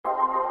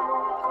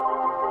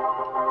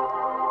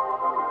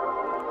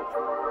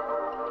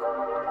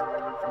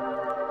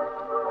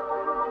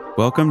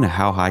Welcome to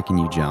How High Can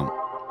You Jump?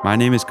 My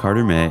name is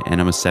Carter May,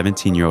 and I'm a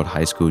 17-year-old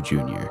high school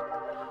junior.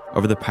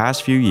 Over the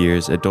past few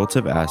years, adults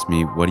have asked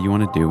me, what do you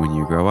want to do when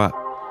you grow up?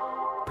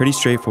 Pretty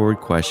straightforward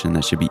question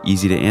that should be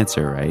easy to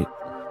answer, right?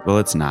 Well,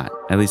 it's not.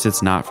 At least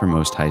it's not for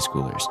most high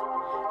schoolers.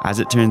 As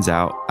it turns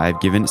out,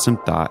 I've given it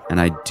some thought, and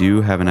I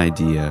do have an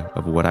idea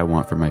of what I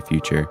want for my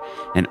future,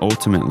 and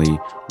ultimately,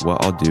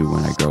 what I'll do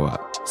when I grow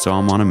up. So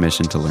I'm on a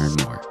mission to learn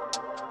more.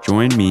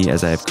 Join me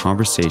as I have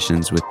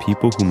conversations with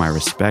people whom I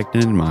respect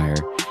and admire,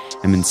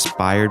 am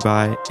inspired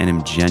by, and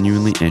am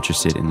genuinely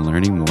interested in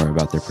learning more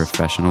about their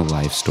professional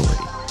life story.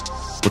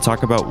 We'll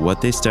talk about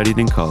what they studied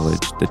in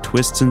college, the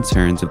twists and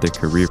turns of their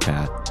career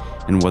path,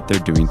 and what they're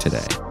doing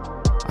today.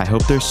 I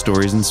hope their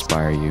stories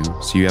inspire you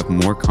so you have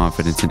more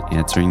confidence in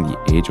answering the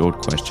age-old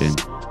question,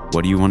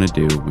 what do you want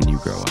to do when you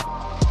grow up?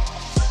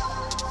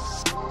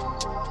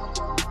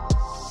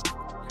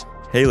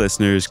 Hey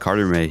listeners,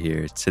 Carter May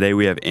here. Today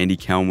we have Andy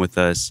Kelm with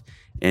us.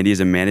 Andy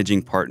is a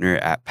managing partner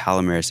at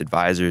Palomares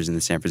Advisors in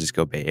the San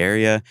Francisco Bay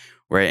Area.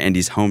 We're at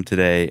Andy's home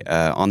today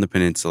on the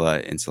peninsula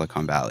in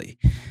Silicon Valley.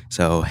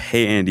 So,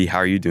 hey Andy, how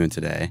are you doing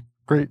today?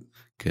 Great.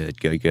 Good.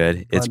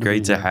 It's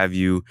great to have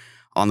you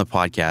on the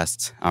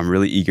podcast. I'm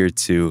really eager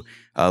to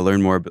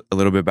learn a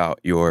little bit about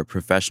your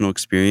professional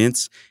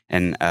experience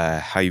and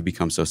how you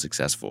become so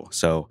successful.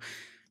 So,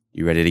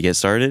 you ready to get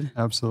started?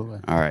 Absolutely.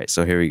 All right,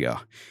 so here we go.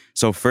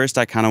 So first,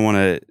 I kind of want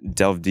to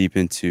delve deep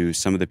into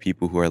some of the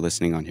people who are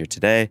listening on here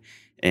today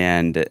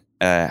and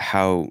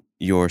how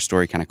your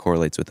story kind of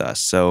correlates with us.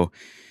 So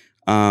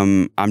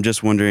I'm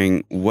just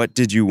wondering, what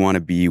did you want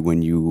to be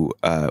when you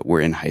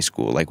were in high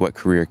school? Like, what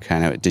career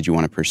kind of did you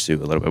want to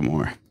pursue a little bit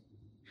more?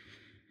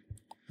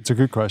 It's a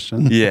good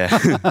question. Yeah.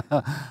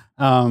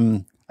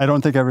 I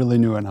don't think I really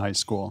knew in high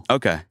school.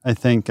 Okay. I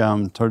think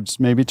towards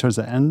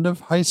the end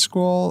of high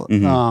school,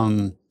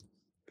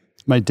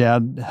 my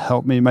dad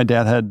helped me. My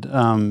dad had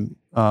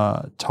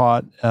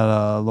taught at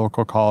a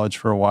local college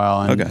for a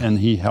while, and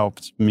he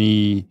helped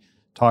me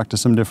talk to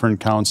some different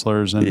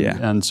counselors.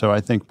 And so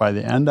I think by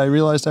the end, I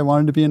realized I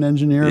wanted to be an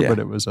engineer, but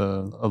it was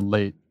a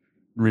late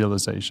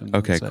realization.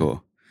 Okay,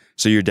 cool.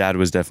 So your dad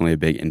was definitely a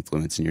big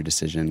influence in your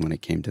decision when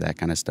it came to that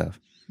kind of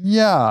stuff.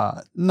 Yeah,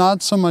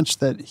 not so much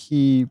that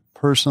he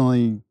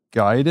personally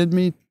guided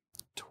me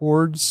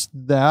towards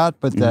that,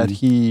 but that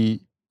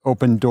he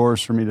opened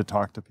doors for me to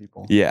talk to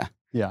people. Yeah.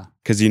 Yeah.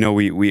 Because,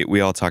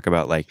 we all talk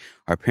about like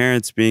our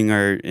parents being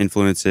our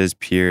influences,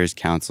 peers,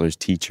 counselors,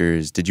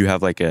 teachers. Did you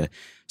have like a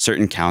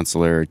certain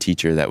counselor or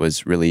teacher that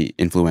was really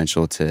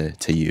influential to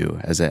you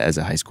as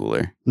a high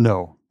schooler?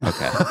 No.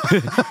 Okay.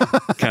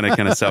 kind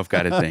of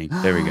self-guided thing.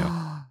 There we go.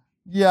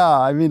 Yeah.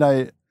 I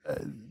mean,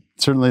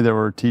 certainly there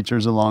were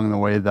teachers along the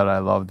way that I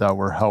loved that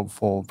were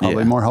helpful,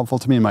 probably more helpful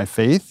to me in my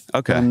faith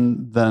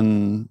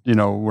than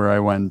where I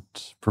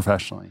went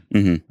professionally.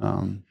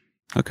 Mm-hmm.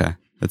 Okay.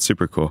 That's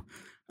super cool.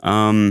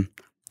 I'm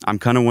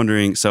kind of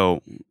wondering,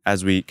 so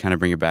as we kind of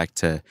bring it back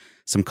to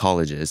some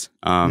colleges,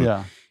 the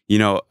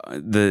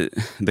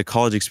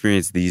college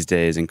experience these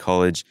days in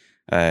college,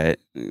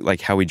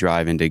 like how we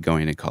drive into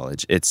going to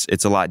college,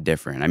 it's a lot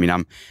different. I mean,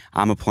 I'm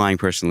applying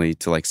personally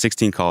to like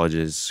 16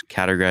 colleges,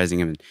 categorizing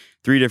them in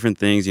 3 different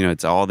things.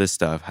 It's all this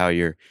stuff, how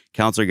your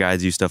counselor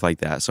guides you, stuff like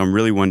that. So I'm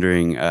really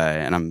wondering,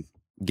 and I'm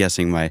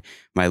guessing my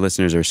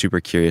listeners are super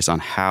curious on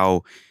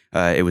how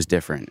it was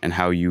different and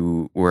how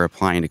you were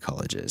applying to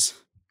colleges.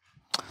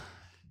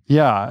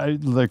 Yeah,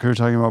 like we were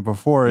talking about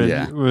before,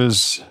 it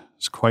was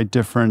quite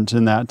different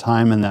in that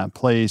time and that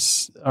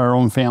place. Our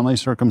own family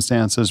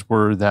circumstances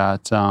were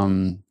that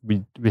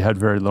we had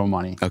very little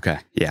money. Okay,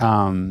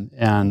 yeah.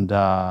 And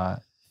I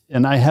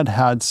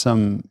had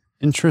some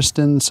interest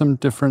in some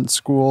different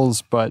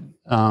schools, but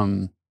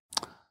a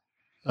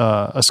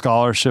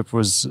scholarship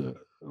was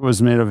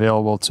made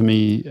available to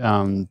me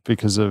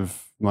because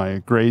of my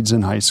grades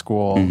in high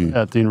school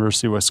at the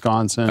University of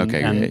Wisconsin.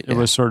 Okay, and great, it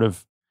was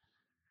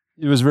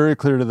it was very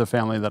clear to the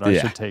family that I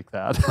should take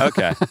that.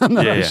 Okay.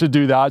 I should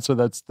do that. So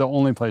that's the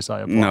only place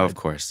I applied. No, of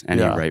course.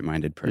 Any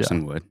right-minded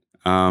person would.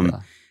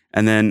 And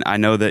then I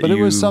know that But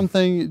it was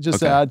something, just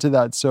to add to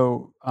that.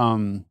 So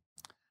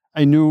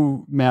I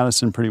knew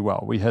Madison pretty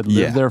well. We had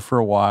lived there for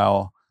a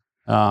while.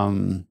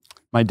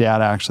 My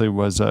dad actually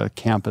was a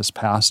campus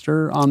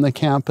pastor on the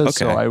campus.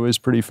 So I was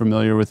pretty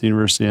familiar with the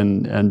university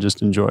and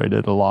just enjoyed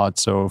it a lot.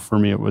 So for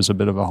me, it was a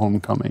bit of a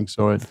homecoming.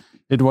 So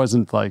it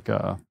wasn't like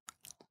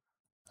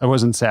I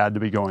wasn't sad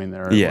to be going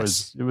there. It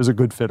was a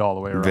good fit all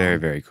the way around. Very,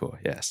 very cool.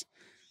 Yes.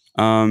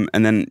 And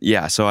then,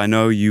 so I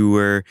know you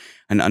were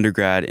an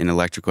undergrad in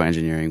electrical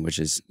engineering, which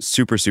is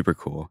super, super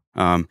cool.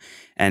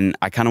 And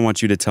I kind of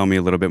want you to tell me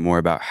a little bit more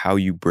about how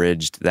you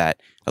bridged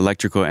that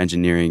electrical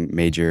engineering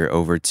major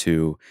over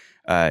to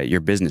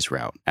your business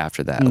route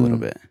after that a little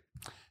bit.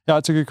 Yeah,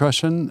 it's a good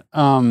question.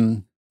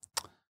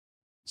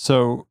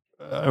 So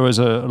I was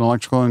an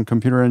electrical and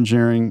computer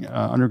engineering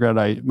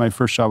undergrad. My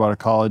first job out of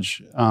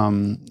college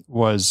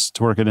was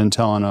to work at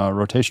Intel on a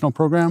rotational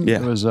program.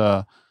 Yeah.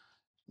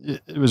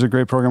 It was a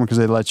great program because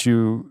they let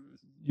you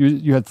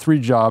had 3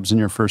 jobs in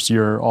your first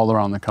year all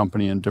around the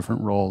company in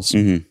different roles.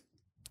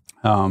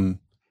 Mm-hmm.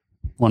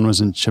 one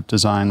was in chip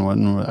design.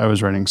 One I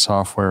was writing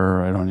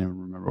software. I don't even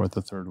remember what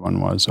the third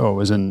one was. Oh, it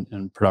was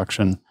in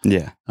production.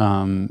 Yeah.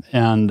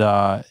 And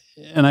I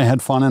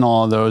had fun in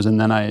all of those. And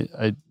then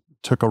I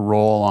took a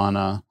role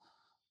on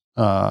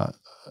a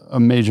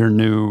major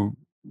new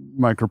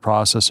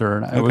microprocessor,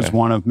 and I was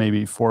one of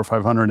maybe 400 or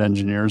 500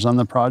 engineers on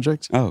the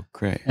project. Oh,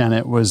 great! And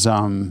it was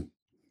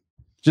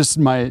just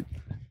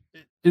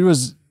it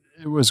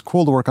was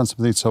cool to work on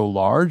something so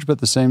large, but at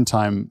the same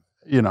time,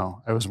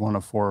 I was one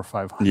of 400 or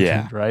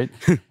 500, right?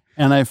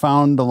 And I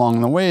found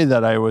along the way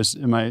that I was,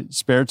 in my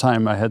spare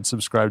time, I had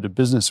subscribed to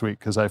Business Week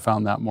because I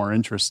found that more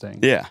interesting.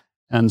 Yeah.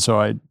 And so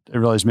I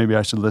realized maybe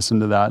I should listen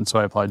to that, and so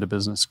I applied to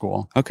business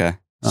school. Okay.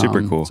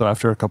 Super cool. So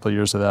after a couple of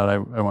years of that, I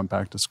went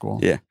back to school.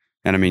 Yeah.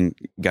 And I mean,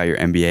 got your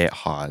MBA at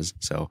Haas,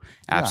 so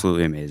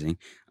absolutely amazing.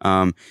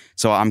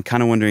 So I'm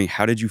kind of wondering,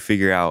 how did you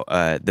figure out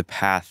the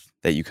path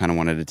that you kind of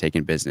wanted to take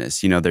in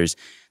business?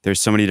 There's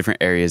so many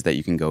different areas that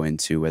you can go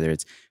into, whether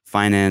it's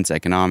finance,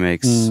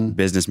 economics,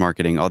 business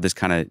marketing, all this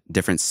kind of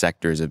different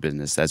sectors of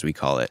business, as we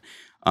call it.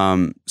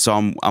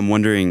 So I'm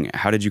wondering,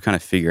 how did you kind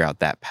of figure out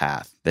that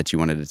path that you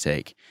wanted to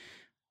take?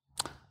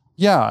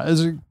 Yeah,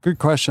 it's a good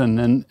question.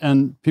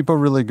 And people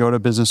really go to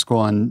business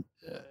school and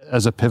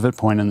as a pivot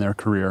point in their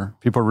career.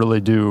 People really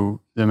do.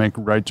 They make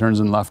right turns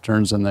and left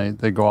turns, and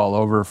they go all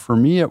over. For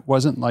me, it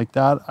wasn't like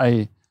that.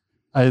 I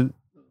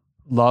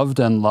loved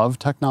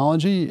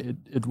technology.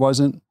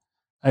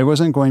 I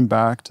wasn't going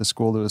back to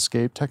school to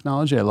escape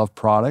technology. I love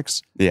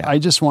products. Yeah. I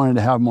just wanted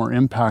to have more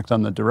impact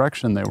on the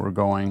direction they were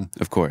going.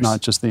 Of course.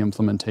 Not just the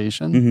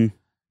implementation.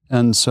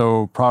 And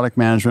so product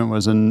management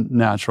was a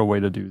natural way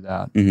to do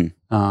that.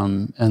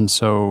 And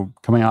so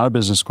coming out of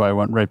business school, I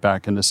went right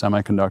back into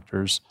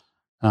semiconductors.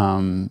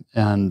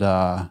 And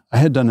I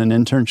had done an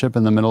internship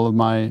in the middle of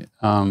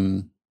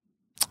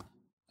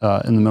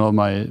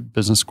my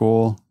business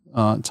school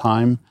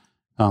time.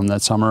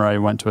 That summer, I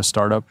went to a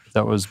startup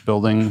that was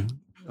building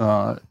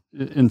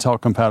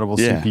Intel compatible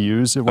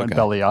CPUs. It went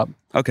belly up.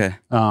 Okay.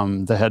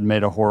 They had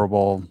made a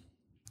horrible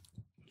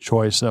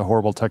choice, a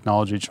horrible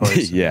technology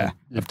choice. Yeah,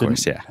 it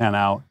didn't pan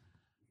out.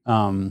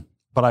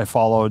 But I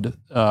followed.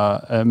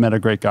 I met a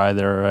great guy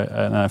there,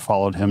 and I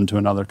followed him to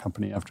another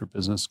company after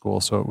business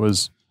school. So it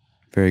was.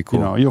 Very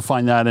cool. You'll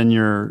find that in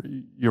your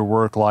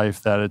work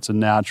life, that it's a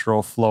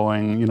natural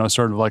flowing,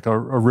 sort of like a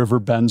river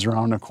bends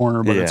around a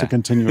corner, but it's a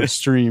continuous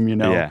stream,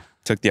 Yeah,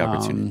 took the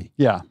opportunity.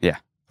 Yeah.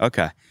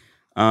 Okay.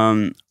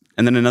 And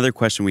then another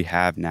question we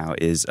have now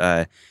is,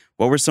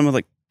 what were some of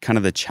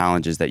the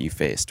challenges that you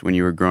faced when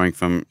you were growing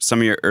from some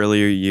of your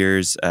earlier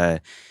years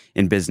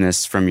in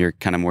business, from your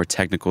kind of more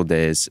technical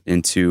days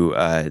into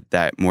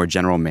that more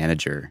general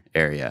manager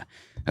area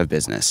of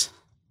business?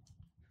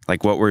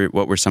 Like what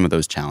were some of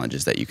those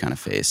challenges that you kind of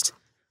faced?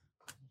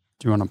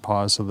 Do you want to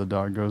pause so the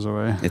dog goes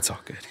away? It's all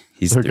good.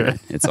 He's doing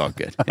it. It's all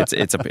good.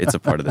 It's a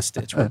part of the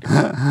stitch. Hope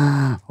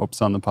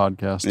it's on the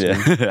podcast.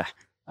 Yeah.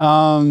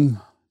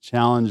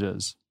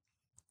 Challenges.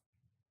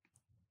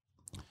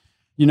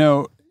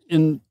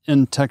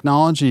 In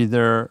technology,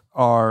 there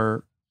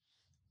are.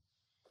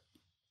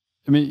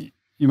 I mean,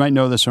 you might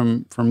know this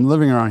from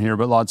living around here,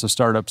 but lots of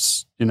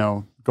startups,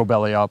 go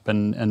belly up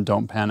and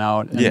don't pan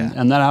out.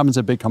 And that happens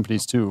at big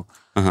companies too.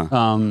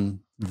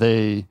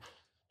 They,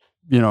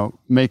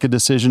 make a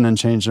decision and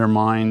change their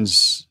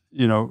minds,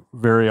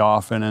 very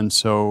often. And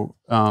so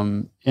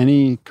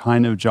any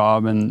kind of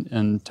job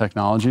in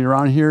technology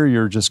around here,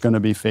 you're just going to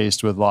be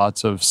faced with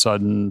lots of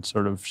sudden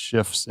sort of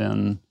shifts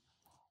in,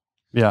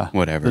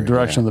 the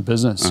direction of the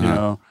business,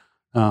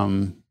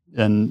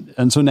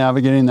 And so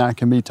navigating that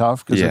can be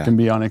tough because it can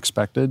be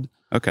unexpected.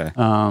 Okay.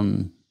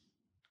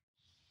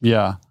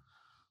 Yeah.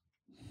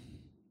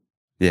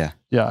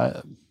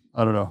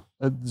 I don't know.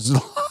 There's a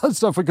lot of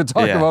stuff we could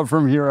talk about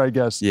from here, I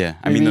guess. Yeah.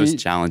 I mean, those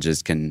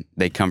challenges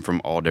they come from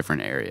all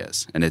different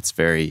areas, and it's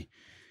very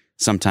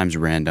sometimes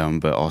random,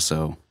 but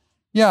also.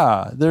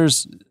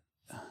 There's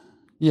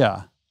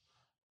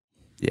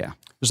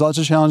lots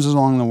of challenges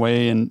along the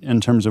way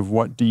in terms of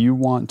what do you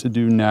want to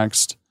do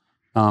next.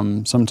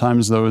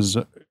 Sometimes those,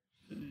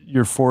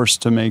 you're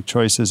forced to make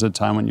choices at a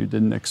time when you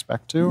didn't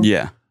expect to.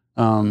 Yeah.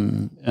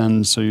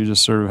 And so you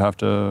just sort of have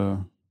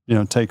to,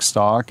 take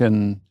stock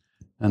and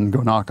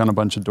go knock on a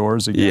bunch of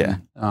doors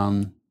again.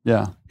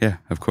 Yeah,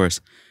 of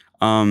course.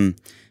 And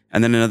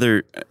then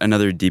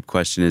another deep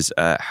question is,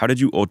 how did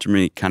you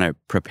ultimately kind of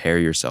prepare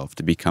yourself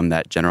to become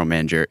that general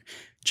manager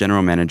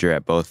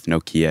at both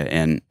Nokia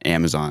and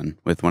Amazon,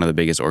 with one of the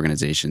biggest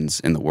organizations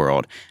in the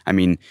world? I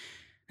mean,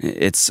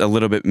 it's a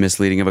little bit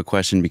misleading of a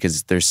question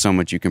because there's so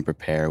much you can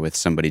prepare with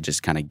somebody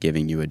just kind of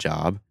giving you a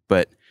job.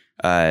 But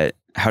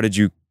how did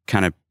you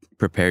kind of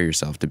prepare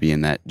yourself to be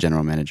in that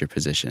general manager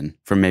position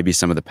from maybe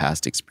some of the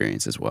past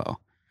experience as well?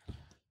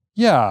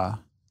 Yeah.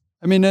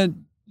 I mean,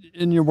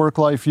 in your work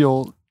life,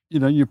 you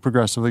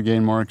progressively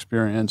gain more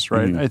experience,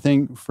 right? Mm-hmm. I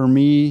think for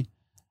me,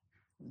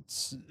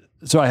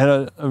 so I had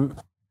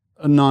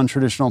a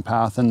non-traditional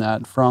path in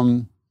that.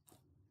 From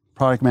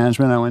product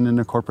management, I went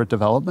into corporate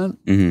development.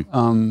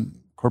 Mm-hmm.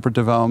 Corporate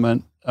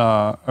development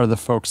are the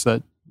folks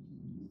that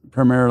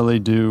primarily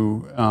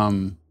do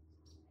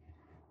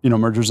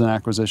mergers and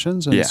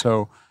acquisitions. And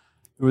so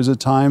it was a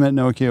time at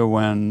Nokia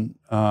when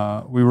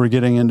we were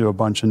getting into a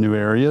bunch of new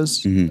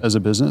areas as a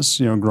business,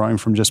 growing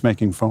from just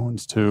making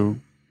phones to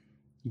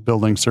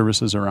building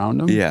services around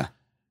them. Yeah.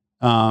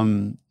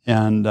 And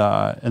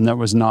that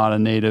was not a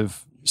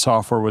native,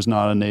 software was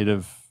not a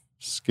native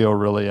skill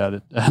really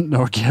at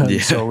Nokia. Yeah.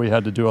 So we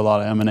had to do a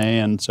lot of M&A.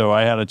 And so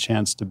I had a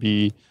chance to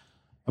be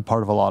a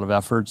part of a lot of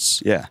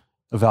efforts. Yeah.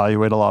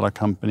 Evaluate a lot of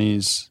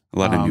companies. A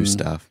lot of new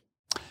stuff.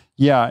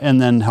 Yeah,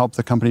 and then help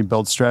the company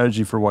build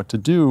strategy for what to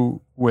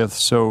do with.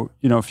 So,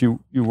 if you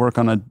work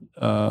on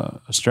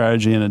a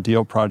strategy and a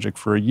deal project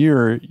for a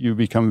year, you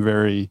become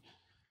very,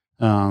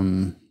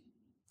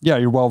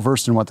 you're well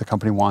versed in what the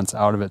company wants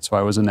out of it. So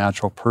I was a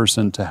natural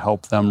person to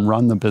help them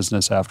run the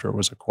business after it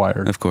was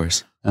acquired. Of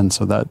course. And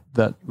so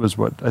that was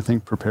what I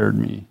think prepared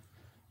me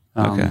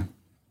to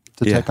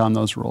take on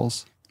those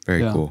roles.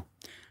 Very cool.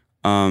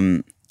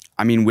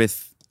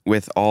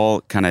 With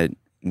all kind of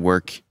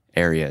work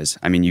areas,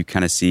 you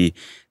kind of see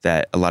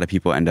that a lot of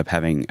people end up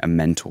having a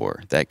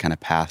mentor that kind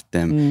of pathed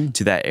them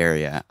to that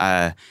area.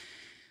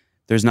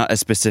 There's not a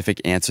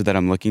specific answer that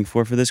I'm looking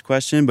for this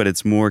question, but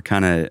it's more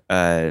kind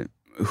of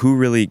who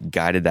really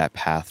guided that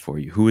path for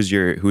you? Who was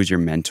your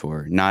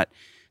mentor? Not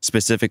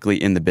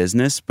specifically in the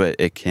business, but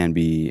it can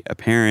be a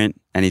parent,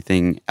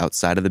 anything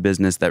outside of the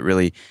business that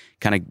really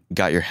kind of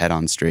got your head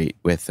on straight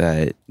with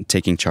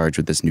taking charge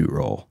with this new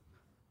role.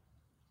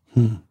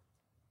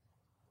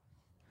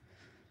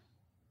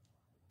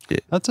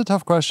 That's a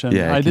tough question.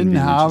 I didn't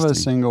have a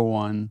single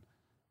one.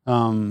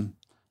 A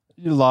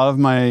lot of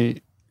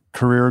my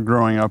career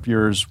growing up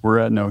years were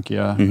at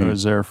Nokia. I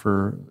was there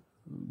for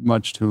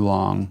much too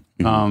long.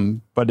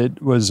 But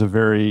it was a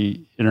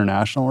very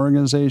international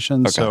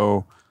organization. Okay.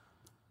 So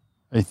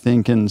I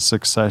think in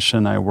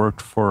succession, I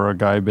worked for a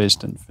guy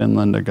based in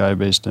Finland, a guy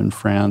based in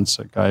France,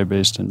 a guy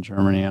based in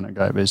Germany, and a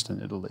guy based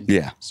in Italy.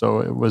 Yeah. So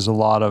it was a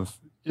lot of,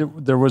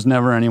 there was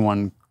never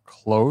anyone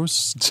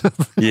close to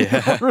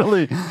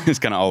really. It's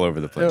kind of all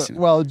over the place.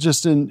 Well,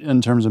 just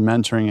in terms of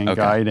mentoring and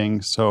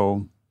guiding.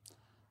 So,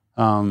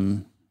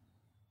 but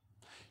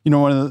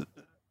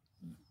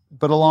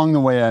along the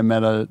way, I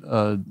met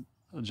a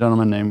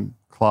gentleman named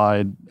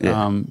Clyde,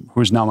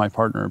 who's now my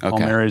partner at Paul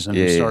Mary's, and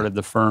who started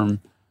the firm.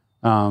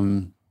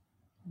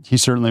 He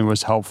certainly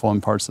was helpful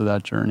in parts of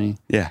that journey.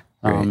 Yeah.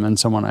 And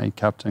someone I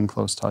kept in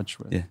close touch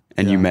with. Yeah.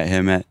 And you met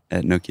him at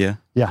Nokia?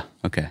 Yeah.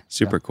 Okay.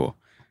 Super cool.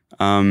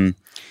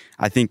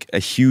 I think a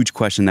huge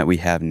question that we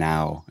have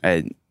now,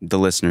 the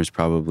listeners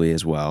probably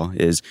as well,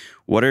 is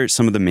what are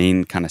some of the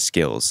main kind of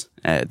skills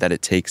that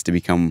it takes to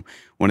become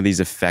one of these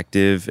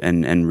effective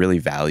and really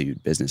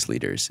valued business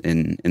leaders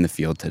in the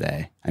field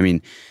today?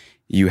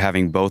 You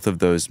having both of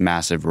those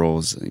massive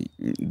roles,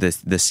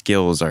 the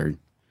skills are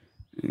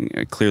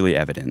clearly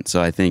evident.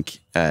 So I think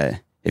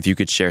if you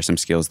could share some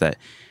skills that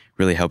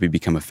really help you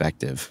become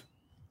effective.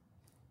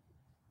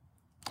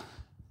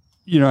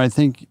 I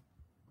think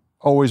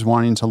always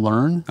wanting to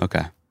learn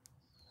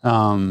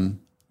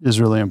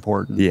is really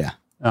important. Yeah,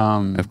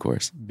 of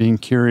course. Being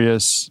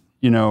curious,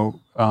 I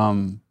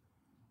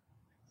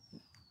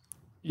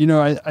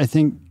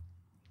think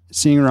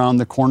seeing around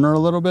the corner a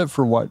little bit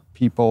for what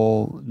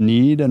people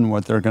need and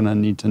what they're going to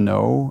need to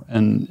know,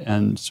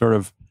 and sort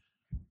of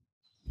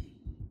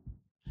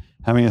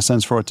having a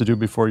sense for what to do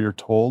before you're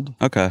told.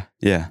 Okay,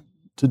 yeah.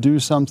 To do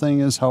something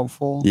is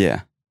helpful.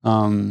 Yeah.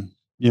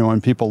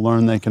 When people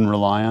learn they can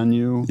rely on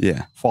you.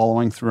 Yeah.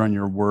 Following through on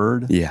your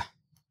word. Yeah.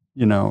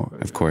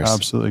 Of course.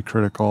 Absolutely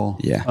critical.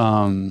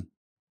 Yeah.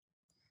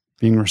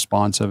 Being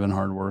responsive and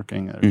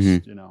hardworking.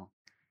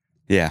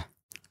 Yeah.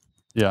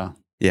 Yeah.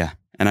 Yeah.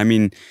 And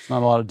it's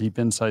not a lot of deep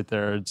insight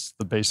there. It's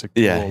the basic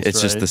tools. Yeah.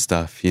 It's just the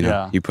stuff,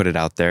 you put it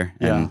out there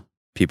and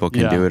people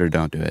can do it or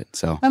don't do it.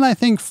 So, and I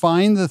think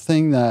find the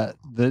thing that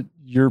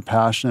you're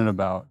passionate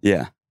about.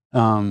 Yeah.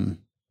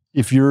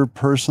 If you're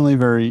personally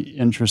very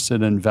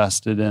interested,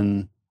 invested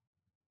in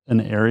an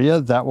area,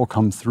 that will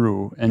come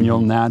through, and you'll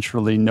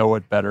naturally know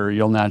it better.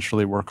 You'll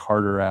naturally work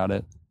harder at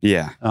it.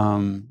 Yeah.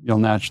 You'll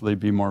naturally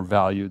be more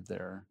valued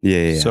there.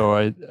 Yeah. So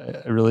I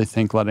really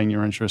think letting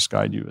your interests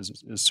guide you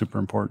is super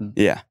important.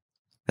 Yeah.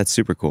 That's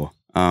super cool.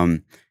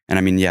 And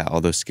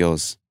all those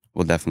skills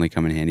will definitely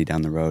come in handy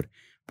down the road.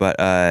 But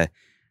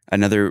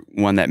another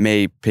one that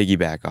may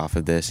piggyback off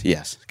of this.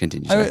 Yes,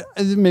 continue.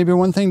 Maybe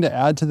one thing to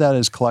add to that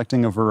is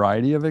collecting a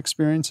variety of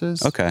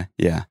experiences. Okay,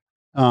 yeah.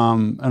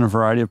 And a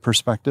variety of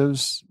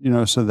perspectives,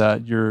 so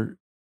that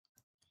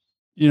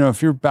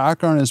if your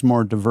background is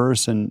more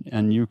diverse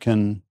and you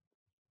can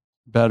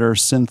better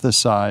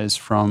synthesize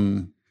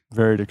from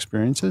varied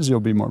experiences,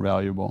 you'll be more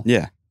valuable.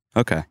 Yeah.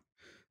 Okay.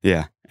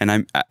 Yeah.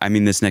 And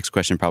this next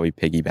question probably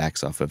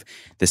piggybacks off of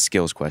the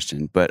skills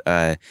question, but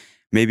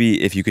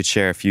maybe if you could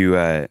share a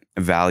few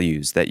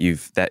values that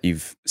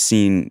you've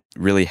seen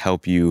really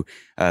help you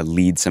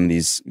lead some of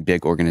these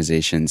big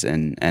organizations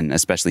and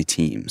especially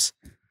teams,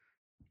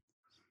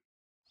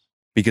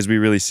 because we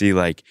really see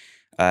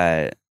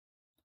I'm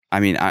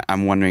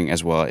wondering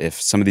as well if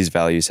some of these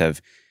values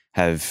have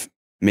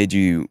made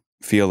you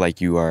feel like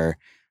you are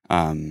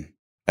a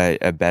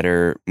a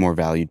better, more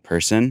valued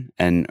person,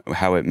 and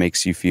how it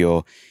makes you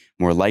feel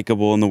more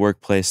likable in the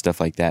workplace, stuff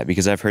like that.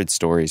 Because I've heard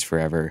stories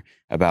forever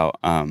about,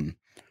 my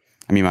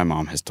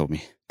mom has told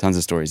me tons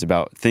of stories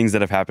about things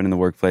that have happened in the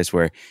workplace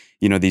where,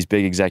 these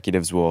big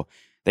executives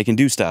they can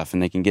do stuff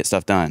and they can get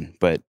stuff done,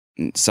 but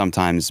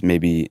sometimes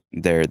maybe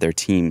their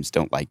teams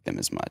don't like them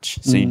as much.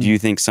 So do you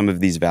think some of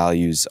these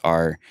values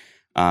are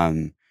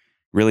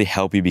really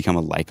help you become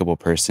a likable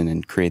person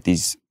and create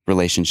these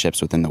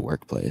relationships within the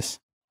workplace?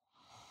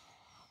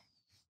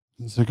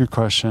 That's a good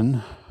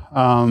question.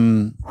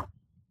 A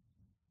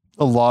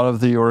lot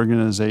of the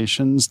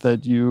organizations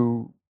that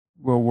you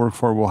will work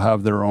for will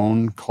have their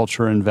own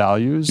culture and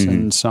values,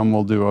 and some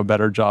will do a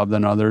better job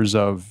than others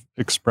of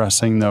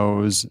expressing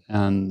those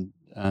and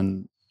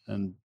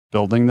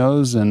building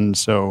those. And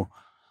so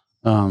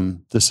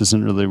this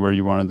isn't really where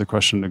you wanted the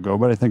question to go,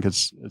 but I think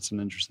it's an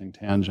interesting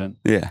tangent.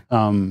 Yeah.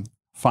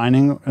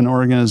 Finding an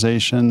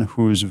organization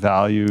whose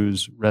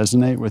values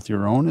resonate with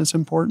your own is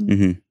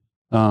important.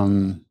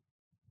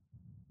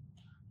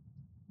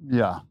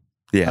 Yeah.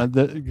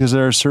 Because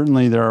there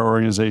are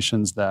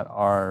organizations that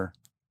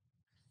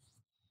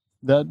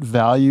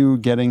value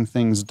getting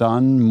things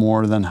done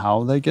more than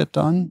how they get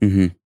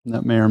done.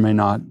 That may or may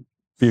not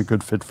be a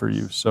good fit for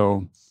you.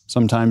 So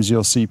sometimes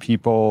you'll see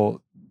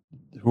people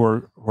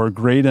who are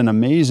great and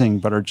amazing,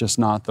 but are just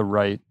not the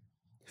right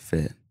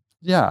fit.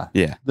 Yeah.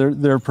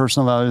 Their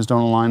personal values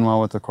don't align well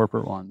with the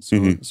corporate ones.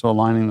 So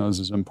aligning those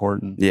is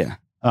important. Yeah.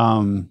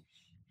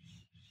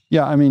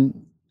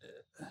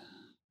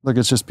 Look,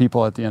 it's just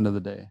people at the end of the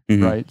day,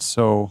 right?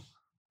 So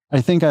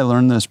I think I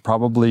learned this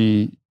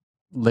probably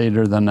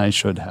later than I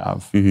should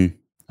have.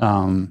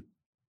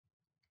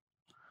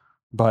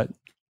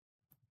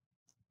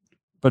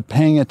 But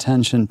paying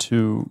attention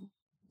to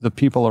the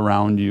people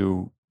around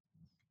you,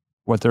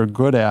 what they're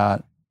good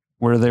at,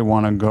 where they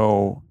want to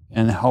go,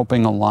 and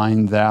helping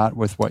align that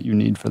with what you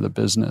need for the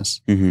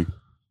business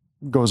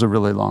goes a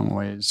really long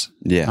ways.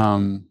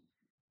 Yeah.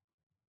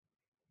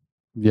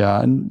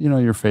 And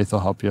your faith will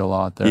help you a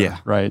lot there,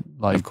 right?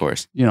 Like, of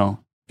course.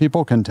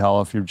 People can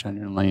tell if you're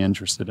genuinely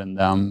interested in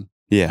them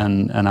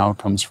and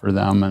outcomes for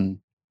them, and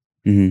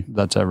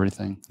that's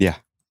everything. Yeah,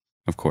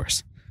 of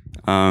course.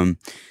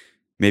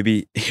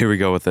 Maybe here we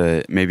go with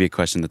a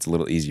question that's a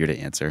little easier to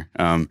answer.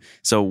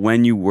 So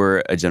when you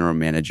were a general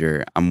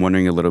manager, I'm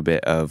wondering a little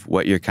bit of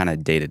what your kind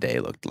of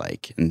day-to-day looked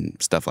like and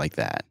stuff like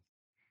that.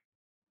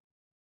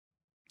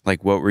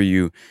 Like what were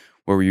you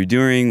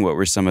doing? What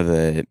were some of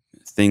the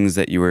things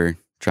that you were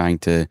trying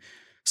to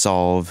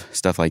solve,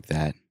 stuff like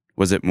that?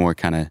 Was it more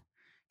kind of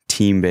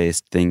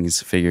team-based things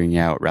figuring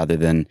out rather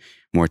than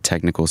more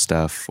technical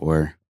stuff,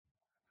 or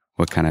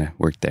what kind of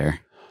worked there?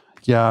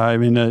 Yeah,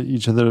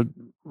 each of the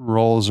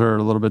roles are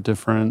a little bit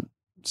different.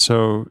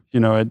 So,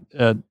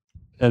 at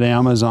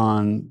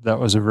Amazon, that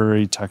was a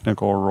very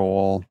technical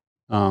role.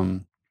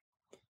 Amazon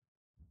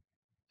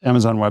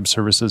Web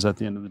Services at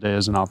the end of the day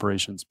is an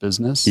operations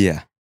business.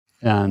 Yeah.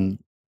 And,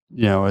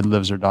 it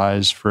lives or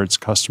dies for its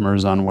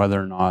customers on whether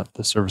or not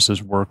the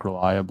services work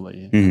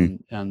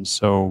reliably. And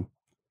so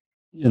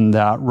in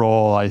that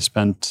role, I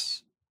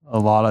spent a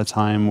lot of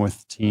time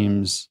with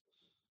teams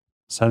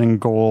setting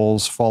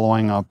goals,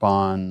 following up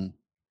on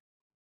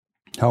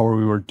how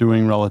we were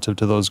doing relative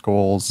to those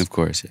goals. Of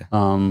course, yeah.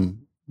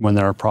 When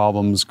there are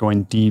problems,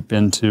 going deep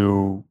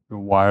into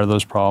why are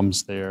those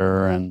problems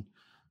there. And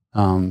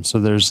so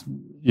there's,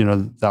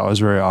 that was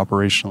a very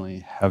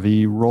operationally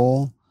heavy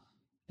role.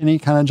 Any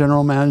kind of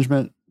general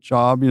management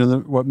job,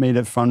 what made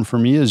it fun for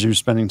me is you're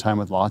spending time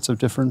with lots of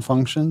different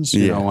functions.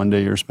 One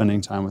day you're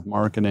spending time with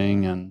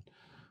marketing and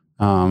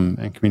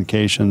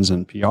communications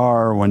and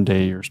PR. One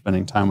day you're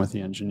spending time with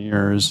the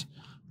engineers.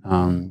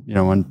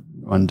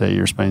 One day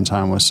you're spending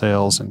time with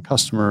sales and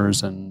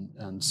customers,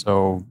 and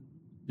so,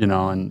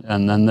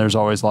 and then there's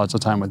always lots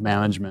of time with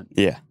management.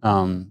 Yeah.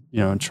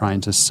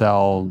 Trying to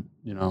sell,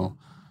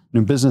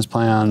 new business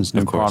plans,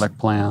 new product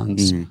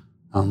plans,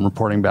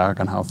 reporting back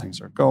on how things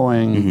are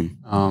going.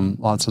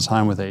 Lots of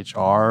time with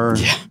HR.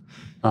 Yeah.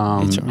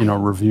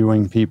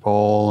 Reviewing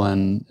people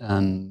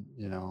and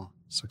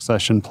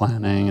succession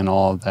planning and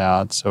all of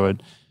that. So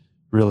it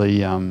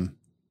really, I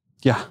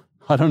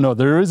don't know.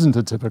 There isn't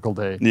a typical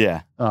day.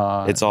 Yeah.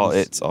 It's all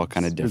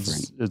kind of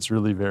different. It's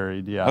really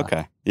varied. Yeah.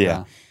 Okay.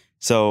 Yeah.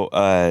 So,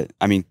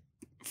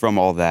 from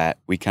all that,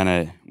 we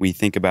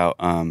think about,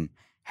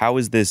 how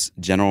is this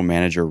general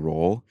manager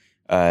role,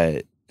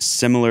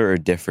 similar or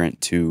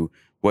different to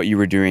what you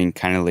were doing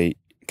kind of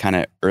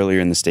earlier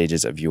in the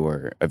stages of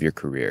your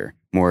career,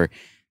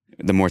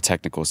 the more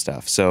technical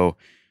stuff. So,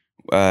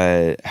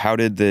 how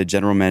did the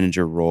general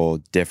manager role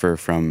differ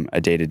from a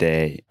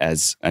day-to-day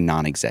as a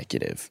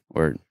non-executive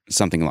or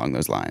something along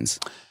those lines?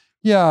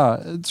 Yeah,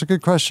 it's a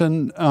good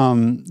question.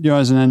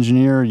 As an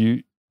engineer,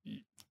 you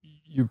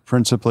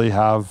principally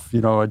have,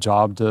 a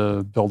job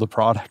to build a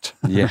product,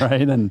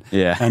 right? And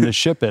to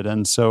ship it.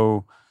 And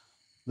so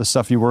the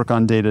stuff you work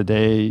on day to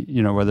day,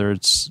 whether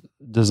it's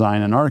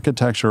design and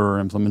architecture or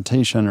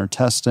implementation or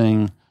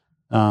testing,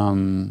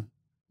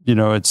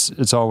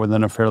 it's all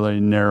within a fairly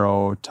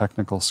narrow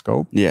technical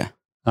scope. Yeah.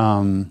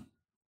 general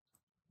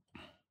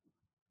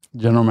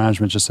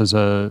management just has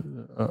a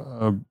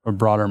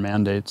broader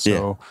mandate.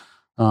 So,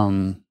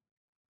 I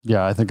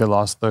think I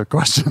lost the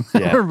question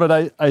there,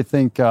 but I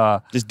think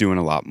just doing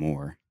a lot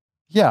more.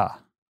 Yeah,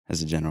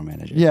 as a general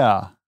manager.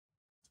 Yeah.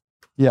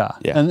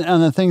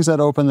 And the things that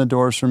opened the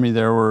doors for me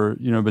there were,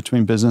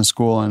 between business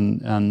school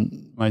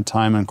and my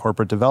time in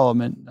corporate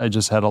development, I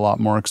just had a lot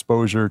more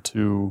exposure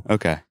to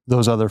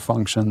those other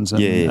functions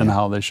and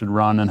how they should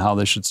run and how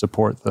they should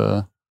support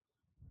the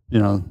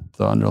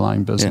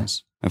underlying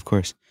business. Yeah, of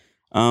course.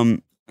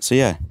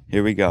 So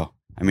here we go.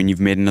 I mean, you've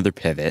made another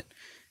pivot,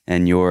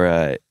 and you're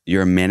a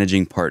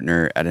managing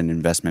partner at an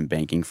investment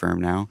banking firm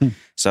now.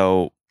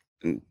 So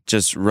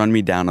just run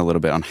me down a little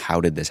bit on how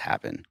did this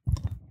happen?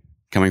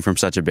 Coming from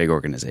such a big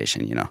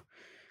organization,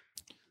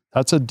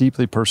 That's a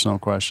deeply personal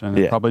question.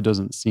 It probably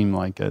doesn't seem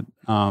like it.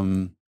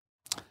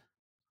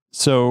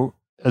 So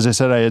as I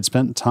said, I had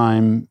spent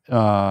time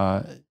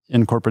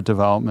in corporate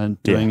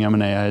development doing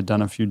M&A. I had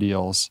done a few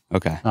deals.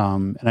 Okay.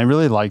 And I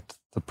really liked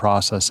the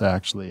process,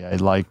 actually. I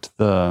liked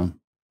I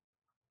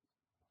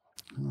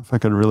don't know if I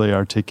could really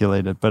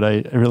articulate it, but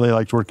I really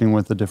liked working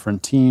with the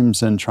different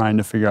teams and trying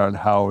to figure out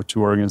how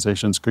two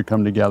organizations could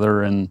come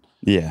together and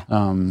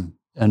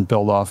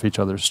build off each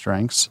other's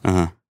strengths.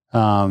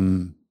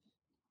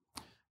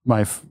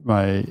 My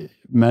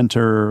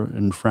mentor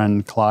and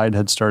friend Clyde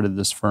had started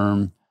this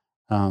firm.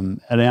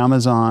 At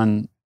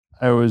Amazon,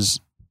 I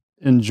was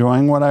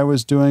enjoying what I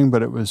was doing,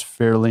 but it was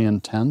fairly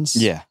intense.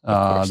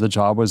 The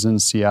job was in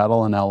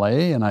Seattle and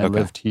LA, and I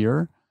lived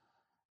here.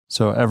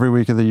 So every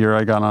week of the year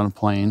I got on a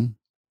plane,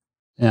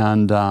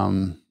 and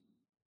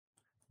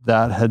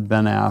that had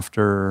been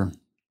after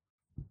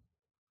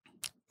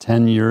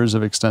 10 years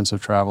of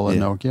extensive travel at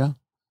Nokia.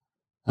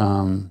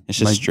 It's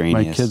just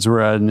strenuous. My kids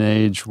were at an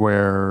age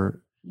where,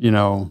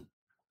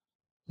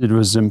 it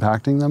was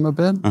impacting them a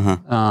bit.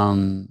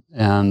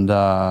 And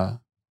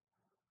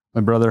my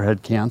brother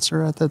had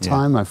cancer at that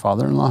time. My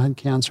father-in-law had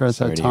cancer at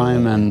that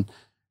time. And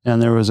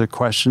there was a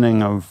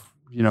questioning of,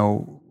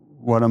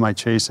 what am I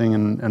chasing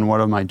and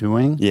what am I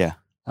doing?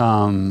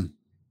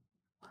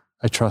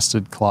 I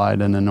trusted Clyde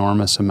an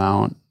enormous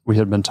amount. We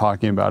had been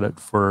talking about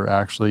it for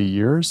actually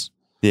years.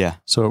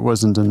 So it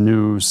wasn't a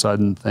new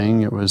sudden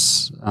thing. It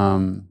was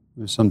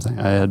something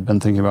I had been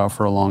thinking about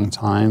for a long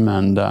time.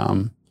 And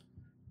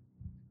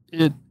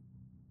it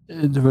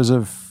was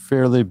a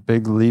fairly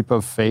big leap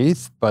of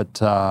faith,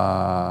 but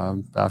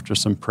after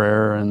some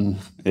prayer and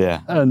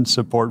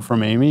support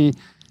from Amy,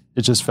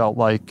 it just felt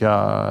like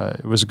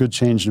it was a good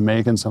change to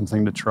make and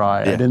something to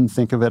try. I didn't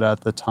think of it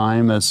at the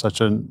time as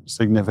such a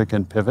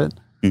significant pivot.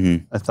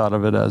 I thought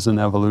of it as an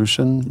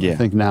evolution. I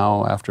think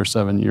now, after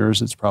 7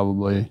 years, it's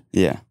probably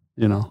paid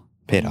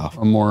off.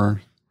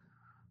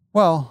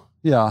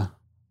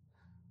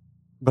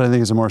 But I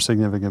think it's a more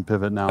significant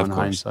pivot now in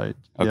hindsight.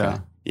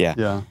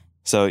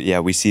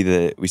 So we see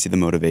the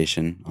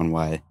motivation on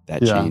why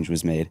that change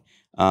was made.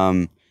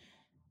 I'm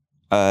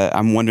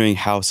wondering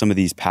how some of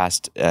these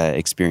past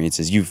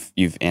experiences,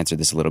 you've answered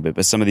this a little bit,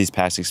 but some of these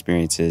past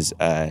experiences,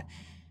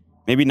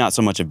 maybe not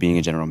so much of being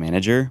a general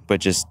manager,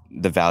 but just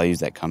the values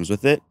that comes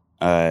with it,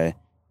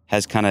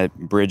 has kind of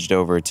bridged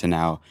over to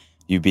now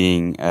you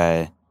being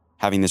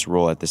having this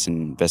role at this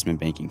investment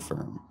banking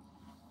firm.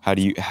 How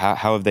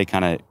have they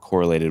kind of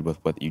correlated with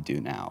what you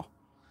do now?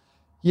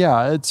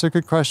 Yeah, it's a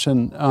good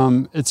question.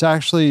 It's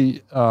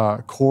actually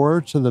core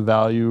to the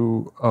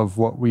value of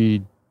what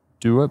we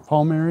do at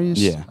Paul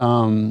Mary's.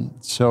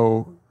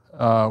 So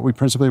we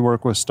principally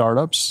work with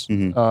startups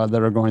that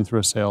are going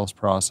through a sales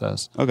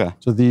process.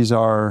 So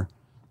they're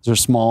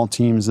small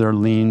teams, they're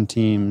lean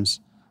teams,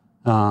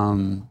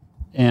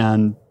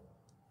 and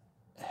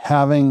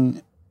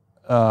having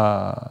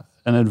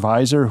an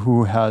advisor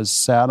who has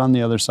sat on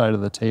the other side of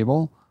the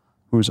table,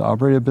 who's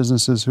operated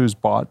businesses, who's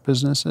bought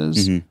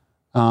businesses,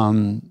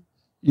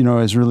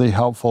 is really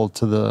helpful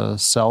to the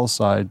sell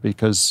side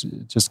because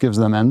it just gives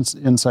them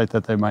insight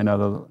that they might not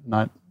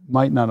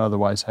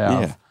otherwise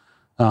have.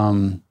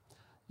 I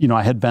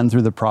had been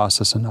through the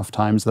process enough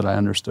times that I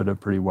understood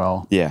it pretty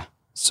well.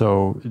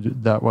 So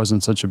that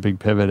wasn't such a big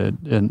pivot.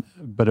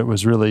 But it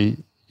was really,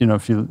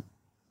 if you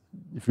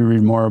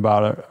read more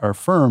about our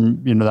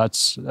firm,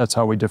 that's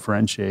how we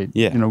differentiate.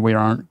 We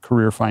aren't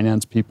career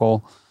finance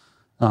people.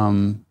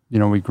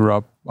 We grew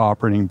up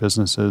operating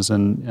businesses,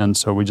 and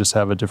so we just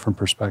have a different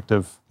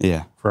perspective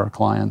for our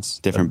clients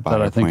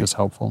that I think is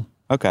helpful.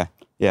 Okay.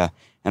 Yeah.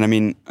 And I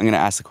mean, I'm going to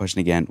ask the question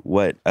again.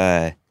 What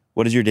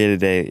does your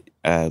day-to-day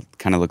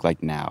kind of look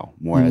like now?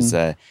 More as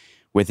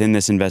within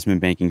this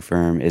investment banking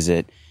firm, is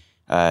it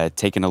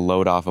taking a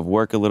load off of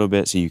work a little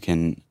bit so you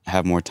can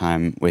have more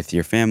time with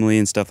your family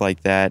and stuff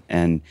like that?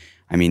 And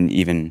I mean,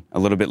 even a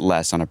little bit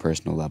less on a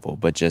personal level,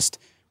 but just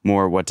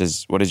more, what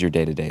does your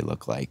day-to-day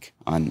look like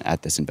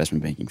at this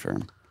investment banking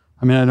firm?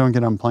 I mean, I don't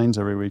get on planes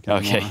every week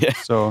anymore.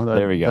 So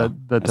there we go.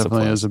 That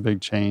definitely is a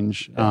big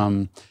change.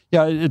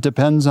 It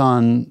depends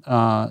on,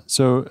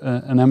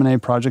 an M&A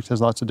project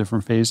has lots of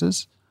different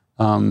phases.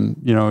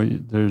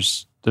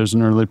 There's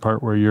an early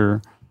part where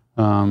you're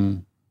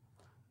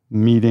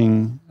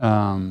meeting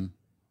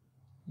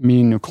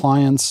new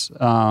clients.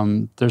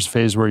 There's a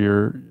phase where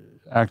you're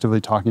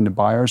actively talking to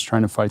buyers,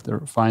 trying to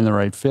find the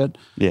right fit.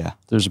 Yeah.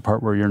 There's a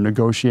part where you're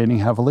negotiating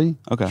heavily,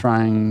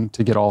 trying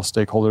to get all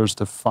stakeholders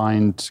to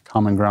find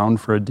common ground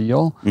for a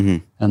deal.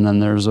 Mm-hmm. And then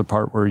there's a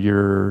part where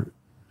you're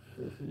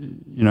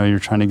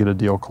trying to get a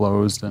deal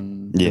closed,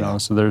 and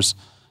so there's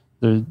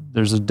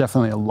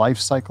definitely a life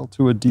cycle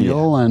to a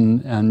deal,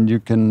 and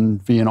you can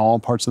be in all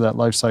parts of that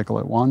life cycle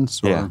at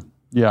once. Okay.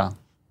 Yeah.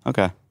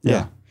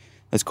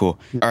 That's cool.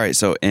 Yeah. All right.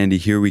 So Andy,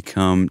 here we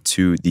come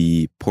to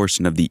the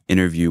portion of the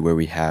interview where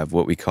we have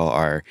what we call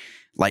our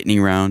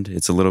lightning round.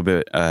 It's a little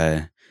bit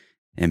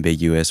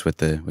ambiguous with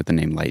the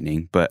name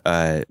lightning, but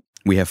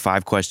we have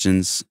 5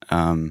 questions,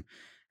 and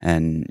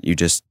you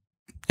just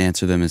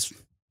answer them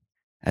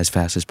as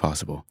fast as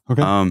possible.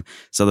 Okay.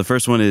 So the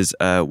first one is,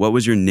 what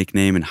was your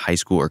nickname in high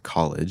school or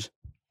college?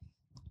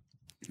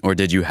 Or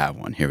did you have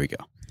one? Here we go.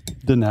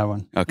 Didn't have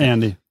one. Okay.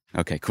 Andy.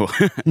 Okay, cool.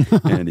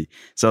 Andy.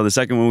 So the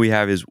second one we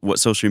have is, what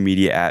social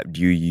media app do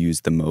you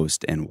use the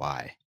most and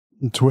why?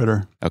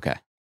 Twitter. Okay.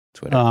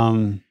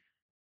 Twitter.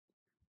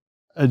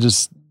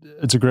 It's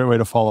a great way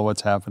to follow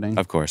what's happening.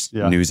 Of course.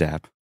 Yeah. News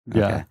app. Okay.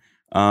 Yeah.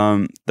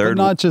 But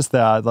not just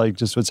that, like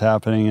just what's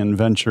happening in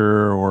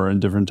venture or in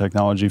different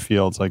technology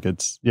fields. Like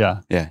Yeah,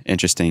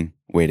 interesting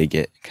way to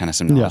get kind of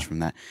some knowledge from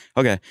that.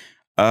 Okay.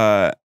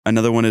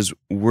 Another one is,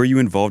 were you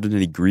involved in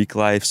any Greek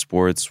life,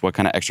 sports? What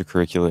kind of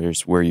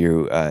extracurriculars were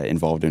you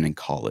involved in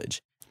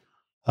college?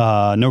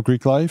 No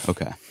Greek life.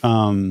 Okay.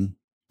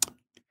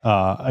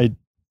 I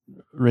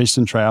raced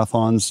in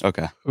triathlons.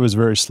 Okay. It was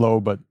very slow,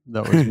 but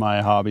that was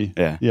my hobby.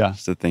 Yeah.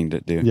 It's the thing to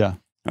do. Yeah.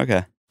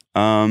 Okay.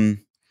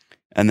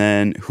 And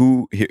then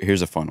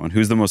here's a fun one.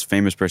 Who's the most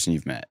famous person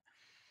you've met?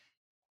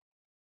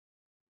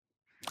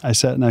 I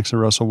sat next to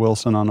Russell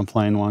Wilson on a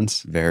plane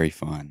once. Very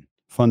fun.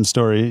 Fun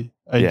story.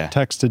 I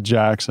texted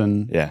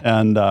Jackson,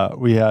 and I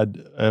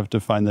have to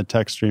find the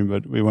text stream,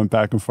 but we went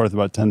back and forth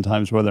about 10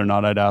 times whether or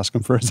not I'd ask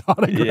him for his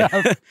autograph.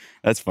 Yeah.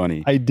 That's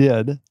funny. I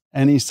did,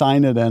 and he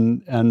signed it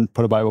and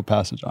put a Bible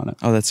passage on it.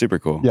 Oh, that's super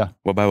cool. Yeah.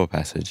 What Bible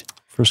passage?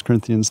 1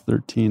 Corinthians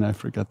 13. I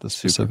forget the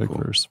specific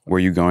verse. Were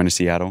you going to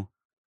Seattle?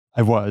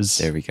 I was.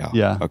 There we go.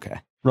 Yeah. Okay.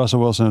 Russell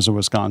Wilson is a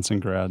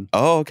Wisconsin grad.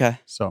 Oh, okay.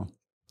 So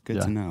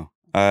good to know.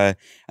 And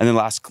then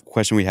last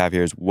question we have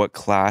here is, what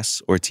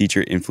class or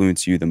teacher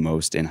influenced you the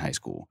most in high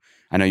school?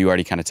 I know you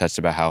already kind of touched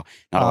about how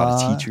not a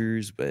lot of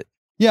teachers, but...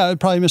 Yeah,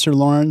 probably Mr.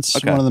 Lawrence,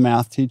 one of the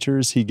math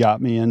teachers. He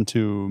got me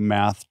into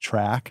math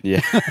track.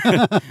 Yeah.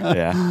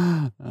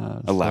 Yeah.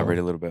 Elaborate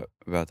a little bit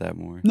about that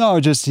more.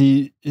 No, just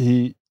he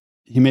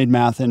made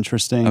math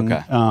interesting.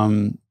 Okay.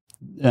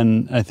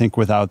 And I think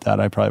without that,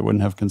 I probably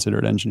wouldn't have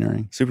considered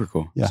engineering. Super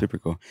cool. Yeah. Super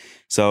cool.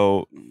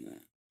 So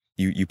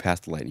you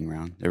passed the lightning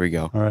round. There we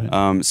go. All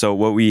right. So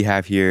what we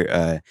have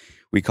here,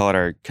 we call it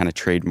our kind of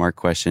trademark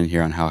question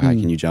here on how high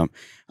can you jump.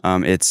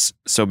 It's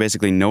so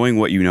basically, knowing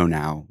what you know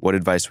now, what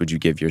advice would you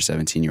give your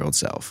 17-year-old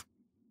self?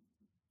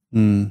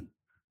 That's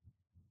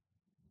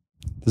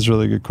a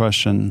really good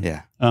question.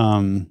 Yeah. I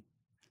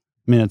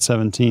mean, at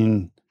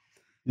 17,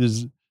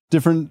 there's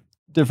different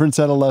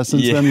set of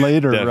lessons than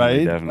later,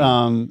 right?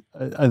 Definitely.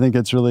 I think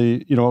it's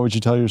really, what would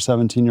you tell your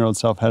 17-year-old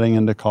self heading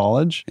into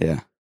college? Yeah.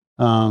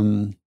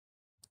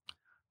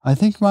 I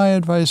think my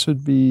advice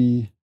would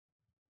be,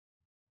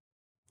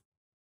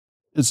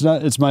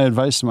 it's my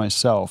advice to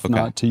myself,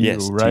 not to you,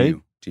 right?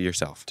 To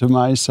yourself. To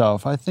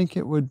myself. I think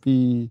it would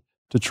be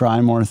to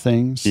try more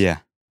things. Yeah.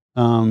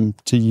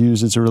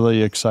 It's a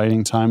really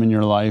exciting time in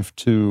your life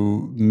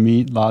to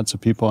meet lots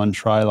of people and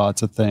try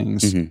lots of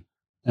things,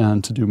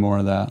 and to do more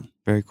of that.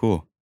 Very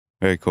cool.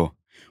 Very cool.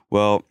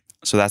 Well,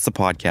 so that's the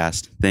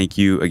podcast. Thank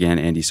you again,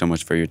 Andy, so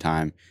much for your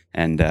time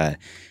and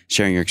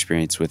sharing your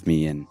experience with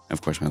me and,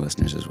 of course, my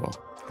listeners as well.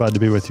 Glad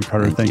to be with you,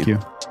 Carter. Thank you.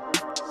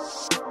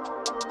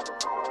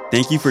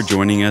 Thank you for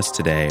joining us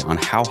today on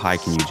How High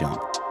Can You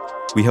Jump?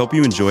 We hope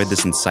you enjoyed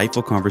this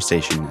insightful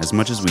conversation as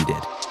much as we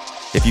did.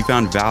 If you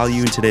found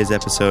value in today's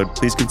episode,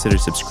 please consider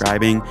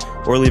subscribing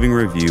or leaving a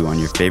review on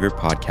your favorite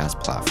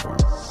podcast platform.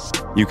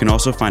 You can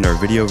also find our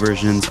video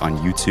versions on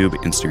YouTube,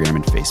 Instagram,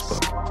 and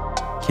Facebook.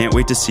 Can't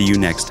wait to see you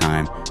next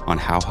time on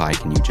How High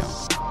Can You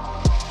Jump?